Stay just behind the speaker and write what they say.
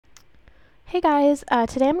Hey guys,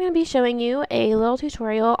 today I'm going to be showing you a little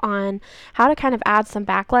tutorial on how to kind of add some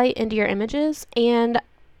backlight into your images, and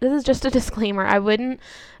this is just a disclaimer. I wouldn't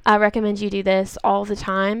recommend you do this all the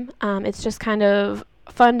time. It's just kind of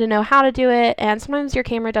fun to know how to do it, and sometimes your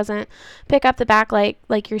camera doesn't pick up the backlight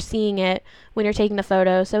like you're seeing it when you're taking the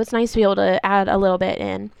photo, so it's nice to be able to add a little bit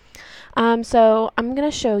in. So I'm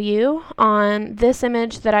going to show you on this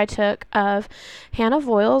image that I took of Hannah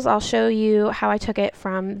Voiles. I'll show you how I took it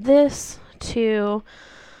from this to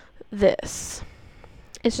this.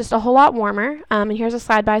 It's just a whole lot warmer, and here's a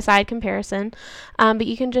side-by-side comparison, but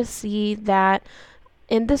you can just see that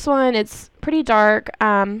in this one it's pretty dark.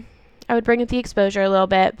 I would bring up the exposure a little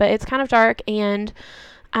bit, but it's kind of dark, and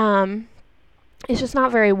it's just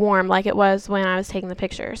not very warm like it was when I was taking the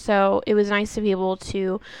picture. So it was nice to be able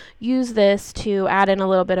to use this to add in a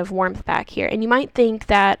little bit of warmth back here. And you might think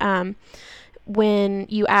that when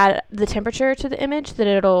you add the temperature to the image that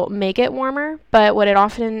it'll make it warmer, but what it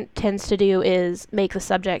often tends to do is make the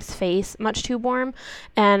subject's face much too warm,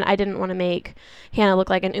 and I didn't want to make Hannah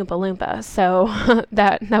look like an Oompa Loompa, so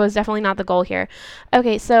that was definitely not the goal here.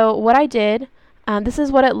 Okay, so what I did, this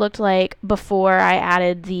is what it looked like before I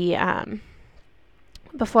added the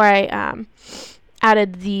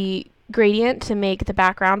added the gradient to make the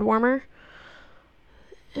background warmer.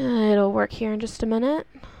 It'll work here in just a minute,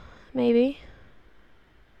 maybe.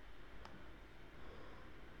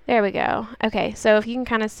 There we go. Okay, so if you can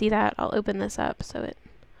kind of see that, I'll open this up so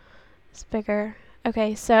it's bigger.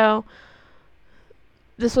 Okay, so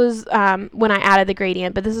this was when I added the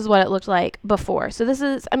gradient, but this is what it looked like before. So this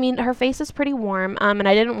is, I mean, her face is pretty warm, and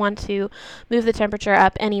I didn't want to move the temperature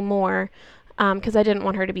up anymore because I didn't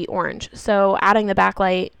want her to be orange. So adding the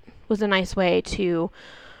backlight was a nice way to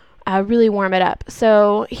really warm it up.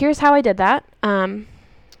 So here's how I did that.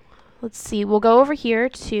 Let's see, we'll go over here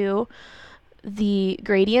to the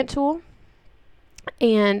gradient tool,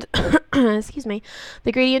 and excuse me,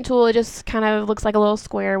 the gradient tool, it just kind of looks like a little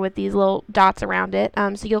square with these little dots around it.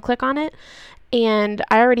 So you'll click on it, and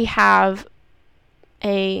I already have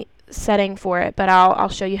a setting for it, but I'll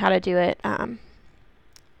show you how to do it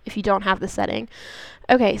if you don't have the setting.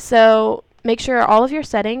 Okay, so make sure all of your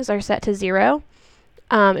settings are set to 0.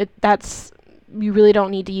 You really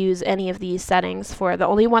don't need to use any of these settings. For the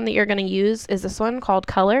only one that you're going to use is this one called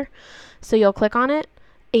color. So you'll click on it,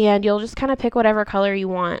 and you'll just kind of pick whatever color you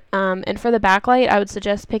want. And for the backlight, I would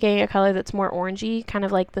suggest picking a color that's more orangey, kind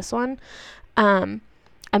of like this one. But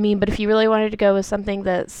if you really wanted to go with something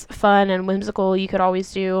that's fun and whimsical, you could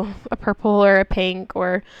always do a purple or a pink,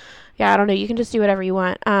 or yeah, I don't know, you can just do whatever you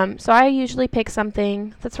want. So I usually pick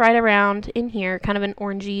something that's right around in here, kind of an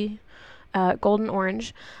orangey, golden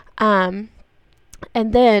orange. And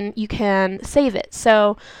then you can save it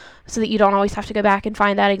so that you don't always have to go back and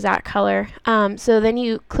find that exact color. So then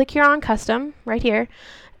you click here on custom right here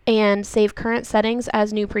and save current settings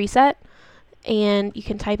as new preset, and you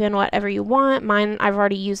can type in whatever you want. Mine, I've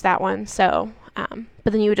already used that one, so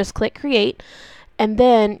but then you would just click create, and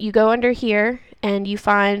then you go under here and you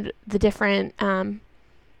find the different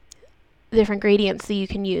gradients that you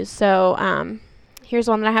can use. So here's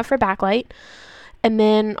one that I have for backlight. And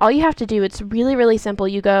then all you have to do, it's really, really simple.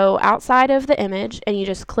 You go outside of the image and you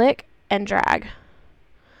just click and drag.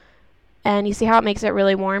 And you see how it makes it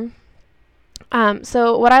really warm?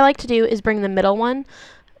 So what I like to do is bring the middle one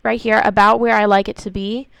right here about where I like it to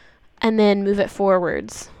be, and then move it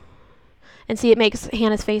forwards. And see, it makes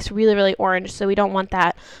Hannah's face really, really orange, so we don't want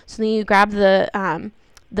that. So then you grab the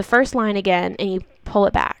first line again and you pull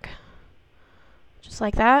it back. Just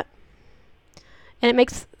like that. And it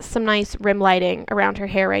makes some nice rim lighting around her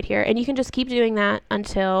hair right here. And you can just keep doing that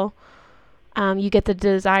until you get the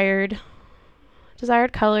desired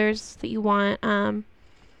colors that you want.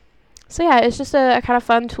 So yeah, it's just a kind of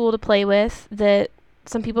fun tool to play with that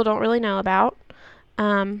some people don't really know about.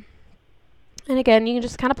 And again, you can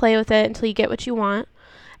just kind of play with it until you get what you want.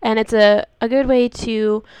 And it's a good way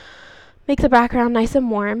to make the background nice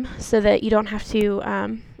and warm so that you don't have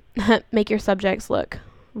to make your subjects look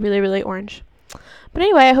really, really orange. But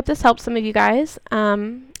anyway, I hope this helped some of you guys.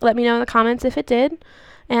 Let me know in the comments if it did,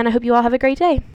 and I hope you all have a great day.